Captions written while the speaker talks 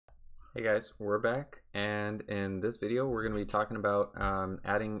Hey guys, we're back, and in this video we're going to be talking about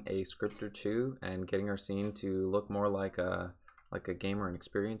adding a script or two and getting our scene to look more like a game or an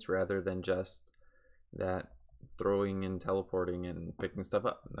experience rather than just that throwing and teleporting and picking stuff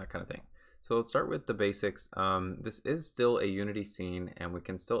up, that kind of thing. So let's start with the basics. This is still a Unity scene and we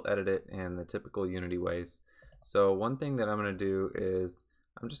can still edit it in the typical Unity ways. So one thing that I'm going to do is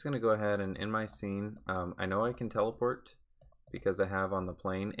I'm just going to go ahead and in my scene, I know I can teleport because I have on the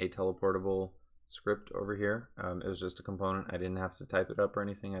plane a teleportable script over here. It was just a component. I didn't have to type it up or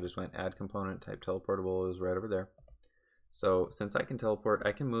anything. I just went add component, type teleportable. It was right over there. So since I can teleport,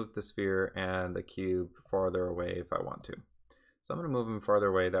 I can move the sphere and the cube farther away if I want to. So I'm going to move them farther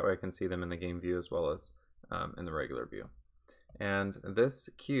away. That way I can see them in the game view as well as in the regular view. And this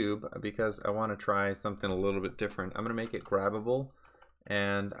cube, because I want to try something a little bit different, I'm going to make it grabbable,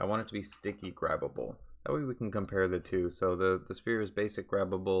 and I want it to be sticky grabbable. That way we can compare the two. So the sphere is basic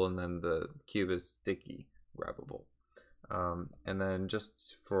grabbable and then the cube is sticky grabbable. And then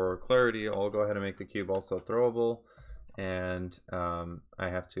just for clarity, I'll go ahead and make the cube also throwable. And I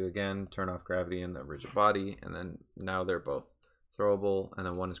have to again turn off gravity in the rigid body, and then now they're both throwable, and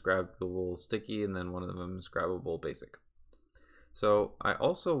then one is grabbable sticky and then one of them is grabbable basic. So I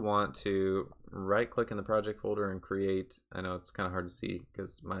also want to right click in the project folder and create, I know it's kind of hard to see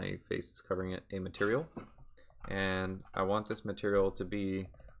because my face is covering it, a material. And I want this material to be,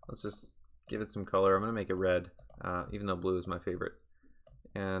 let's just give it some color. I'm going to make it red, even though blue is my favorite.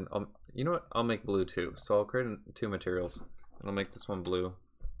 And you know what, I'll make blue too. So I'll create two materials and I'll make this one blue.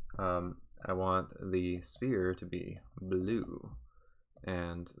 I want the sphere to be blue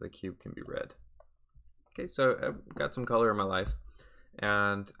and the cube can be red. Okay, so I've got some color in my life,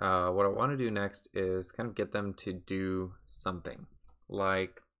 and what I want to do next is kind of get them to do something.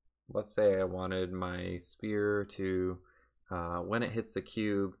 Like, let's say I wanted my sphere to, when it hits the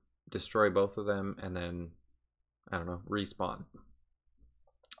cube, destroy both of them and then, I don't know, respawn.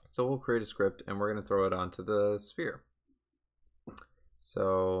 So we'll create a script and we're going to throw it onto the sphere.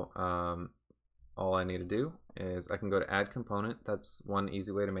 So all I need to do is I can go to add component. That's one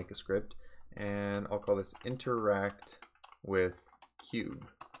easy way to make a script. And I'll call this interact with cube.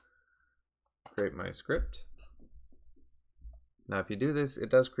 Create my script. Now if you do this, it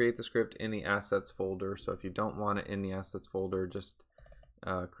does create the script in the assets folder. So if you don't want it in the assets folder, just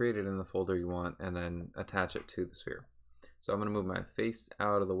create it in the folder you want and then attach it to the sphere. So I'm going to move my face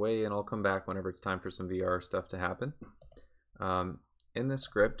out of the way and I'll come back whenever it's time for some VR stuff to happen. In this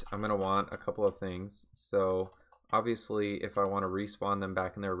script, I'm going to want a couple of things. So obviously, if I want to respawn them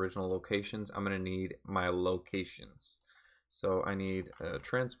back in their original locations, I'm going to need my locations. So I need a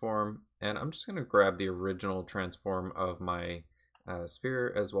transform, and I'm just going to grab the original transform of my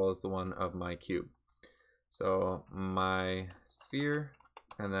sphere as well as the one of my cube. So my sphere,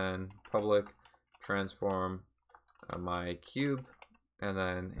 and then public transform my cube, and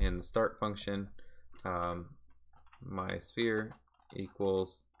then in the start function, my sphere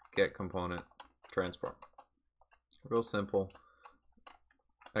equals get component transform. Real simple.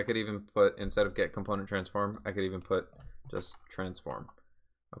 I could even put, instead of get component transform, I could even put just transform.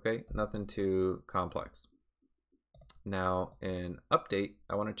 Okay, nothing too complex. Now in update,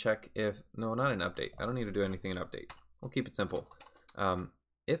 I want to check if, no, not in update. I don't need to do anything in update. We'll keep it simple.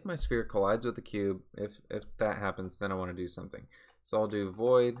 If my sphere collides with the cube, if that happens, then I want to do something. So I'll do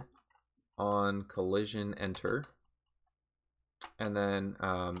void on collision enter. And then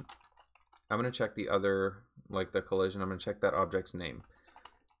I'm going to check the other, like the collision, I'm going to check that object's name.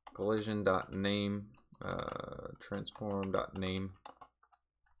 Collision.name, transform.name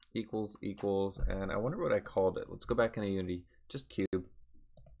equals, and I wonder what I called it. Let's go back into Unity, just cube.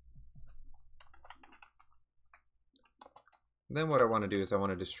 Then what I want to do is I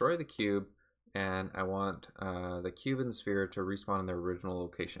want to destroy the cube, and I want the cube and the sphere to respawn in their original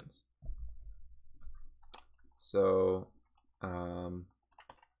locations. So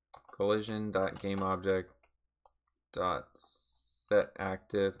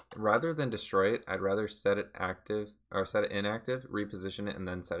collision.gameObject.setActive. Rather than destroy it, I'd rather set it active or set it inactive, reposition it, and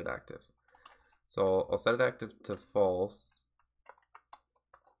then set it active. So I'll set it active to false,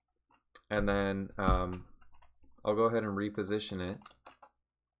 and then I'll go ahead and reposition it.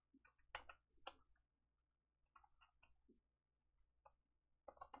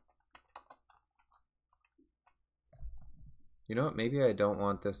 You know what, maybe I don't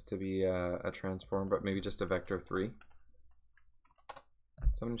want this to be a transform, but maybe just a vector 3.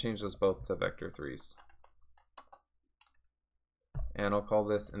 So I'm going to change those both to vector 3s. And I'll call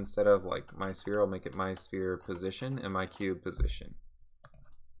this, instead of like my sphere, I'll make it my sphere position and my cube position.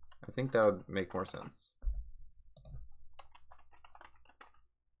 I think that would make more sense.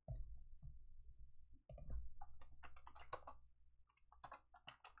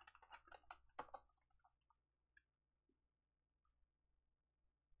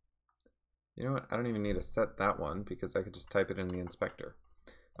 You know what? I don't even need to set that one because I could just type it in the inspector.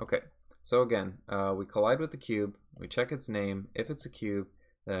 Okay, so again, we collide with the cube, we check its name. If it's a cube,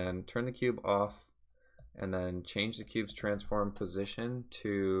 then turn the cube off, and then change the cube's transform position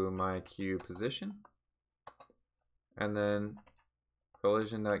to my cube position. And then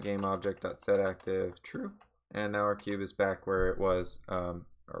collision.gameObject.setActive true. And now our cube is back where it was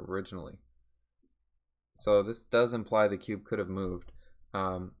originally. So this does imply the cube could have moved.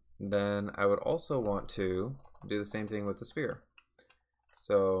 Then I would also want to do the same thing with the sphere.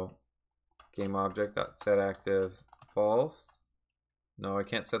 So GameObject.setActive false. No, I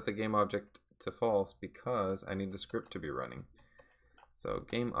can't set the GameObject to false because I need the script to be running. So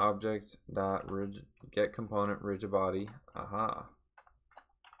GameObject.getComponent rigidBody,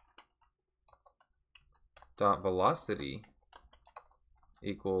 .velocity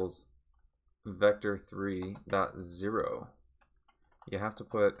equals vector3.0. You have to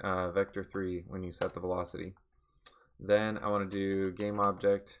put vector3 when you set the velocity. Then I want to do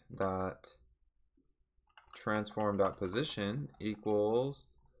GameObject.transform.position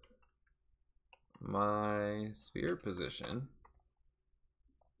equals my sphere position.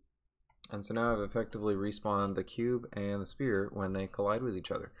 And so now I've effectively respawned the cube and the sphere when they collide with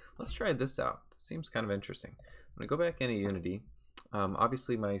each other. Let's try this out. It seems kind of interesting. I'm going to go back into Unity.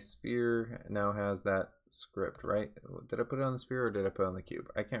 Obviously my sphere now has that script, right? Did I put it on the sphere or did I put it on the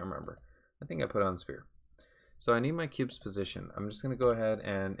cube? I can't remember. I think I put it on the sphere. So I need my cube's position. I'm just going to go ahead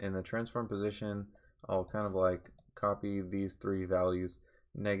and in the transform position, I'll kind of like copy these three values,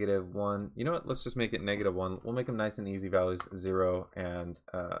 -1. You know what? Let's just make it -1. We'll make them nice and easy values, 0 and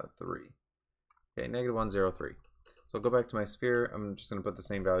 3. Okay, -1, 0, 3. So I'll go back to my sphere. I'm just going to put the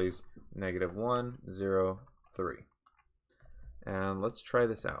same values, -1, 0, 3. And let's try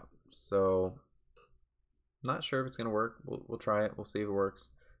this out. So not sure if it's going to work. We'll try it. We'll see if it works.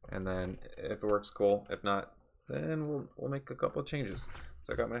 And then if it works, cool. If not, then we'll make a couple of changes.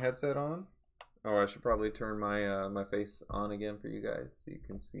 So I got my headset on. Oh, I should probably turn my my face on again for you guys so you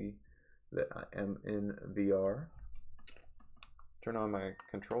can see that I am in VR. Turn on my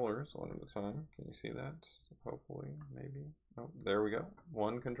controllers one at a time. Can you see that? Hopefully, maybe. Oh, there we go.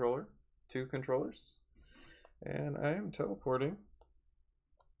 1 controller, 2 controllers. And I am teleporting.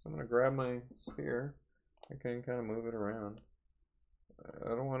 So I'm going to grab my sphere. I can kind of move it around. I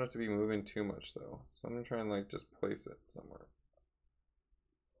don't want it to be moving too much though. So I'm going to try and like just place it somewhere.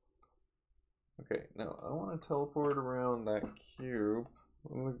 Okay, now I want to teleport around that cube.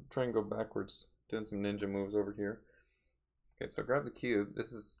 I'm going to try and go backwards, doing some ninja moves over here. Okay, so I grab the cube.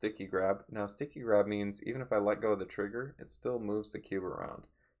 This is sticky grab. Now sticky grab means even if I let go of the trigger, it still moves the cube around.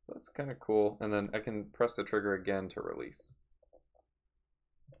 So that's kind of cool. And then I can press the trigger again to release.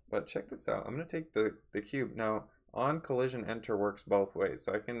 But check this out. I'm going to take the cube. Now on collision enter works both ways.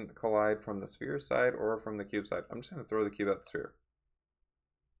 So I can collide from the sphere side or from the cube side. I'm just going to throw the cube at the sphere.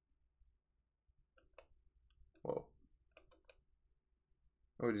 Whoa.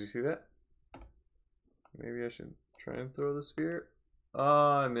 Oh, did you see that? Maybe I should try and throw the sphere. Oh,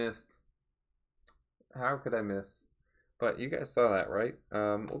 I missed. How could I miss? But you guys saw that, right?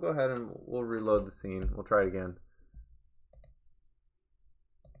 We'll go ahead and we'll reload the scene. We'll try it again.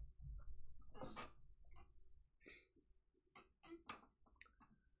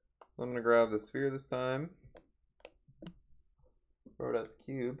 So I'm going to grab the sphere this time. Throw it at the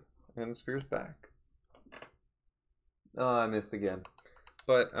cube. And the sphere's back. Oh, I missed again.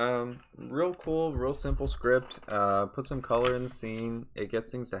 But real cool, real simple script. Put some color in the scene. It gets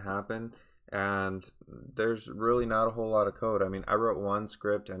things to happen. And there's really not a whole lot of code. I mean, I wrote one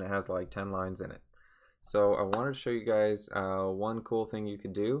script and it has like 10 lines in it. So I wanted to show you guys one cool thing you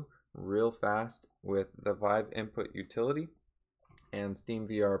could do real fast with the Vive Input Utility and Steam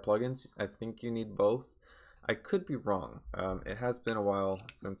VR plugins. I think you need both. I could be wrong. It has been a while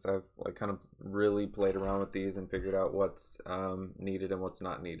since I've like kind of really played around with these and figured out what's needed and what's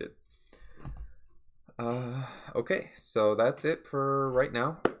not needed. Okay, so that's it for right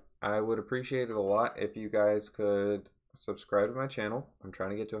now. I would appreciate it a lot if you guys could subscribe to my channel. I'm trying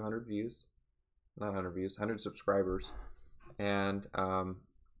to get to 100 views. Not 100 views, 100 subscribers. And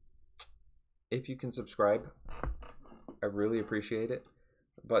if you can subscribe, I really appreciate it.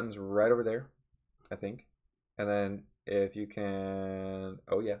 The button's right over there, I think. And then if you can,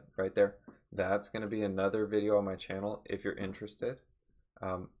 oh yeah, right there. That's going to be another video on my channel if you're interested.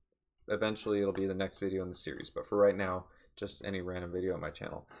 Eventually it'll be the next video in the series, but for right now, just any random video on my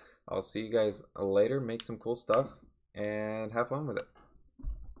channel. I'll see you guys later, make some cool stuff, and have fun with it.